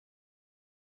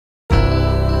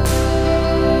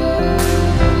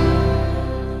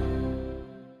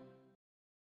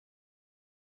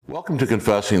Welcome to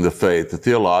Confessing the Faith, the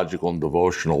theological and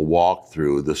devotional walk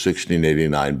through the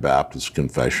 1689 Baptist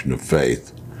Confession of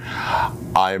Faith.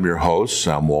 I am your host,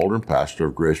 Sam Waldron, pastor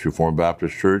of Grace Reformed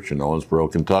Baptist Church in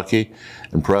Owensboro, Kentucky,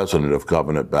 and president of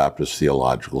Covenant Baptist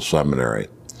Theological Seminary.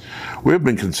 We have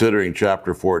been considering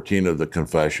chapter 14 of the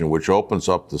Confession, which opens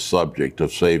up the subject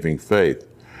of saving faith.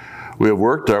 We have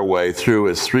worked our way through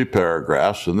its 3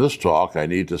 paragraphs. In this talk, I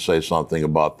need to say something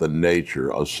about the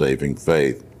nature of saving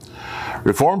faith.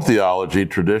 Reformed theology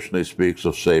traditionally speaks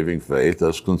of saving faith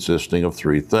as consisting of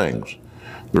 3 things.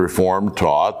 The Reformed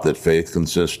taught that faith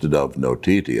consisted of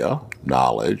notitia,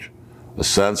 knowledge,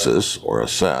 assensus, or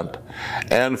assent,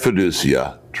 and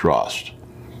fiducia, trust.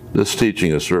 This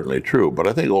teaching is certainly true, but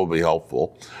I think it will be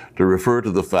helpful to refer to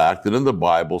the fact that in the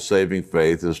Bible, saving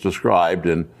faith is described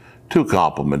in 2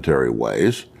 complementary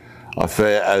ways.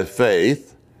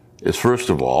 Faith is first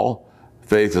of all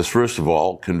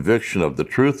conviction of the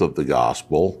truth of the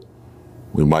gospel.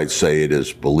 We might say it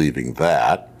is believing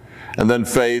that. And then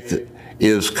faith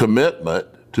is commitment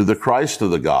to the Christ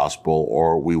of the gospel,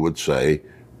 or we would say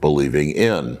believing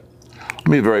in. Let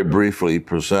me very briefly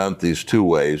present these 2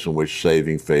 ways in which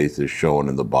saving faith is shown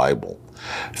in the Bible.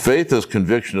 Faith is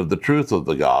conviction of the truth of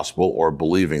the gospel, or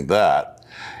believing that,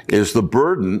 is the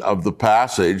burden of the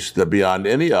passage that beyond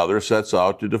any other sets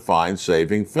out to define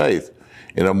saving faith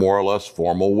in a more or less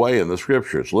formal way in the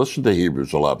Scriptures. Listen to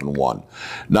Hebrews 11:1.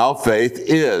 Now faith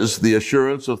is the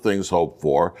assurance of things hoped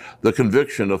for, the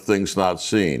conviction of things not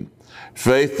seen.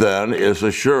 Faith, then, is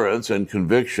assurance and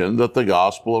conviction that the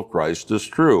gospel of Christ is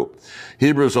true.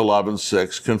 Hebrews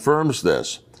 11:6 confirms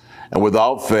this. And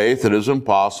without faith it is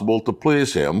impossible to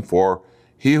please him, for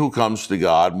he who comes to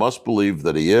God must believe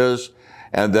that he is,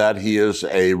 and that he is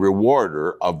a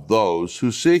rewarder of those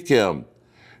who seek him.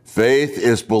 Faith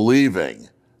is believing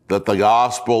that the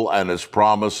gospel and its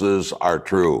promises are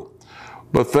true.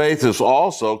 But faith is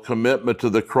also commitment to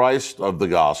the Christ of the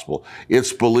gospel.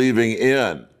 It's believing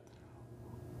in.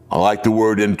 I like the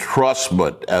word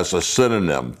entrustment as a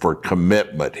synonym for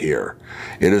commitment here.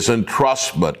 It is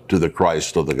entrustment to the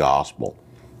Christ of the gospel.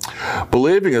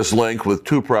 Believing is linked with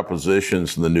 2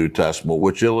 prepositions in the New Testament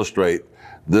which illustrate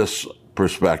this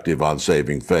perspective on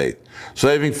saving faith.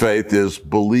 Saving faith is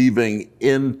believing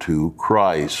into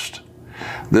Christ.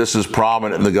 This is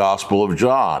prominent in the Gospel of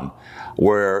John,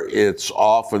 where it's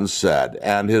often said,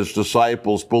 and his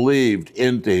disciples believed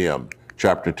into him,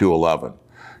 chapter 2:11.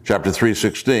 Chapter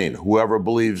 3:16, whoever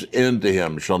believes into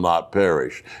him shall not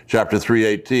perish. Chapter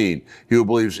 3:18, he who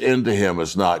believes into him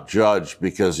is not judged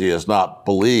because he has not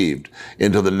believed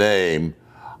into the name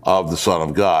of the Son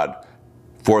of God.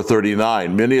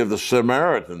 4:39, many of the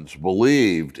Samaritans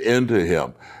believed into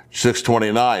him.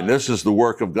 6:29, this is the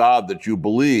work of God that you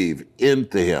believe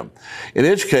into him. In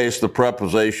each case, the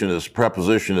preposition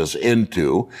is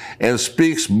into and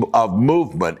speaks of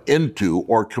movement into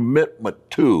or commitment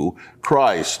to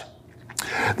Christ.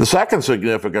 The second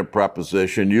significant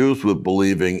preposition used with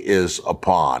believing is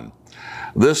upon.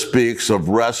 This speaks of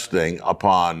resting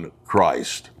upon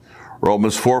Christ.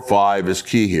 Romans 4:5 is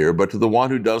key here, but to the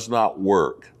one who does not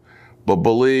work, but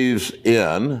believes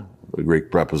in, the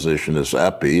Greek preposition is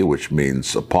epi, which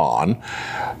means upon,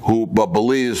 but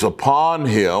believes upon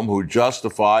him who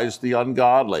justifies the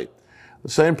ungodly.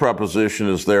 The same preposition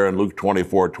is there in Luke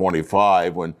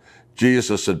 24:25 when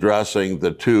Jesus, addressing the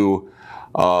 2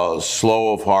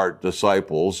 slow of heart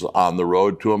disciples on the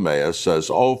road to Emmaus,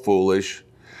 says, "O foolish,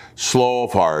 slow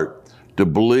of heart, to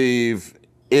believe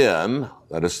in,"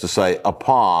 that is to say,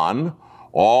 upon,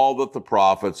 "all that the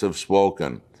prophets have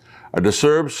spoken." A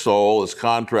disturbed soul is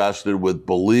contrasted with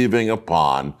believing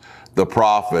upon the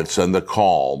prophets and the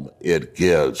calm it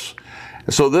gives.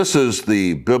 So this is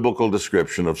the biblical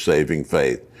description of saving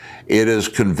faith. It is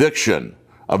conviction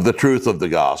of the truth of the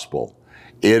gospel.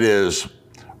 It is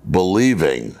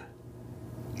believing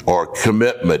or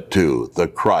commitment to the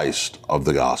Christ of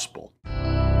the gospel.